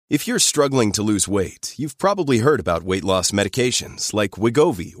If you're struggling to lose weight, you've probably heard about weight loss medications like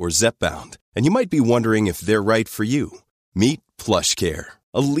Wegovy or Zepbound, and you might be wondering if they're right for you. Meet PlushCare,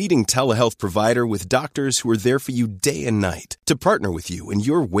 a leading telehealth provider with doctors who are there for you day and night to partner with you in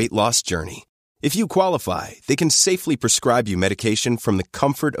your weight loss journey. If you qualify, they can safely prescribe you medication from the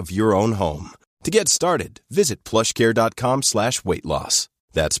comfort of your own home. To get started, visit plushcare.com/weightloss.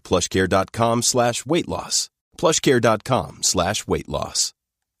 That's plushcare.com/weightloss. plushcare.com/weightloss.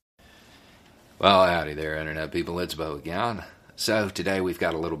 Well, howdy there, Internet people. It's Bo again. So today we've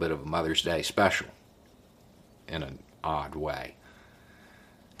got a little bit of a Mother's Day special, in an odd way.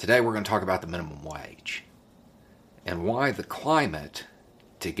 Today we're going to talk about the minimum wage and why the climate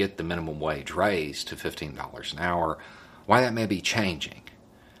to get the minimum wage raised to $15 an hour, why that may be changing,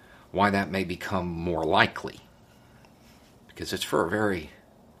 why that may become more likely, because it's for a very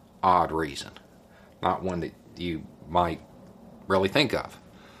odd reason, not one that you might really think of.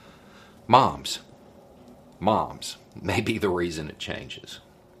 Moms may be the reason it changes.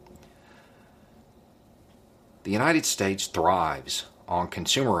 The United States thrives on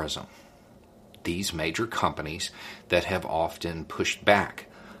consumerism. These major companies that have often pushed back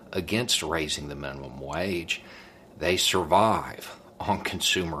against raising the minimum wage, they survive on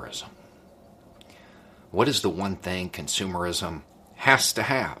consumerism. What is the one thing consumerism has to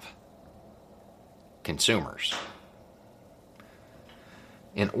have? Consumers.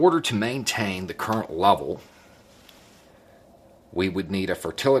 In order to maintain the current level, we would need a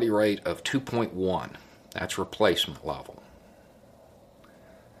fertility rate of 2.1. That's replacement level.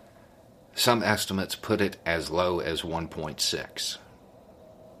 Some estimates put it as low as 1.6.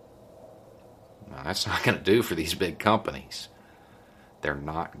 Now, that's not going to do for these big companies. They're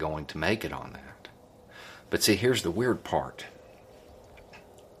not going to make it on that. But see, here's the weird part.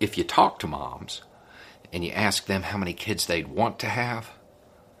 If you talk to moms and you ask them how many kids they'd want to have,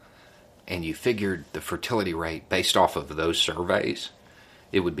 and you figured the fertility rate based off of those surveys,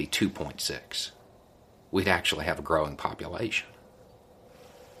 it would be 2.6. We'd actually have a growing population.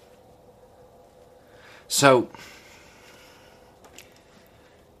 So,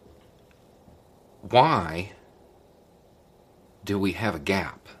 why do we have a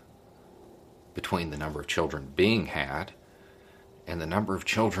gap between the number of children being had and the number of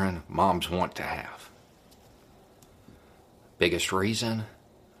children moms want to have? Biggest reason?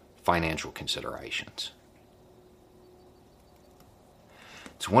 Financial considerations.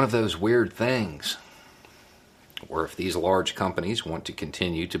 It's one of those weird things where if these large companies want to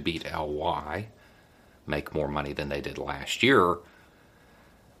continue to beat LY, make more money than they did last year,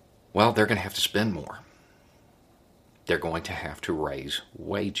 well, they're going to have to spend more. They're going to have to raise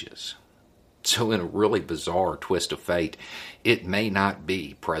wages. So in a really bizarre twist of fate, it may not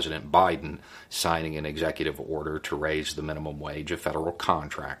be President Biden signing an executive order to raise the minimum wage of federal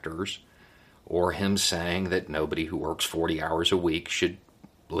contractors, or him saying that nobody who works 40 hours a week should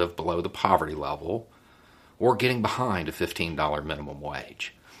live below the poverty level, or getting behind a $15 minimum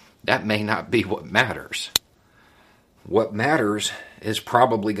wage. That may not be what matters. What matters is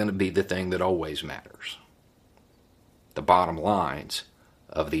probably going to be the thing that always matters. The bottom lines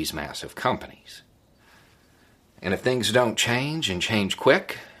of these massive companies. And if things don't change and change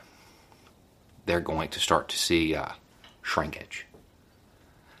quick, they're going to start to see shrinkage,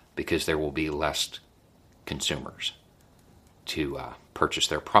 because there will be less consumers to purchase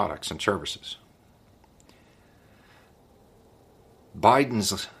their products and services.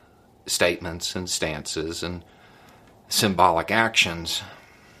 Biden's statements and stances and symbolic actions,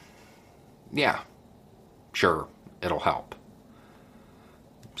 yeah, sure, it'll help.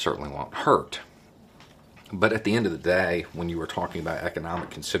 Certainly won't hurt. But at the end of the day, when you were talking about economic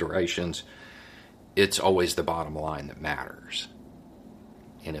considerations, it's always the bottom line that matters.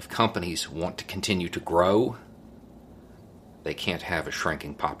 And if companies want to continue to grow, they can't have a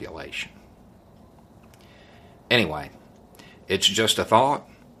shrinking population. Anyway, it's just a thought.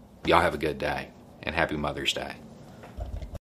 Y'all have a good day, and happy Mother's Day.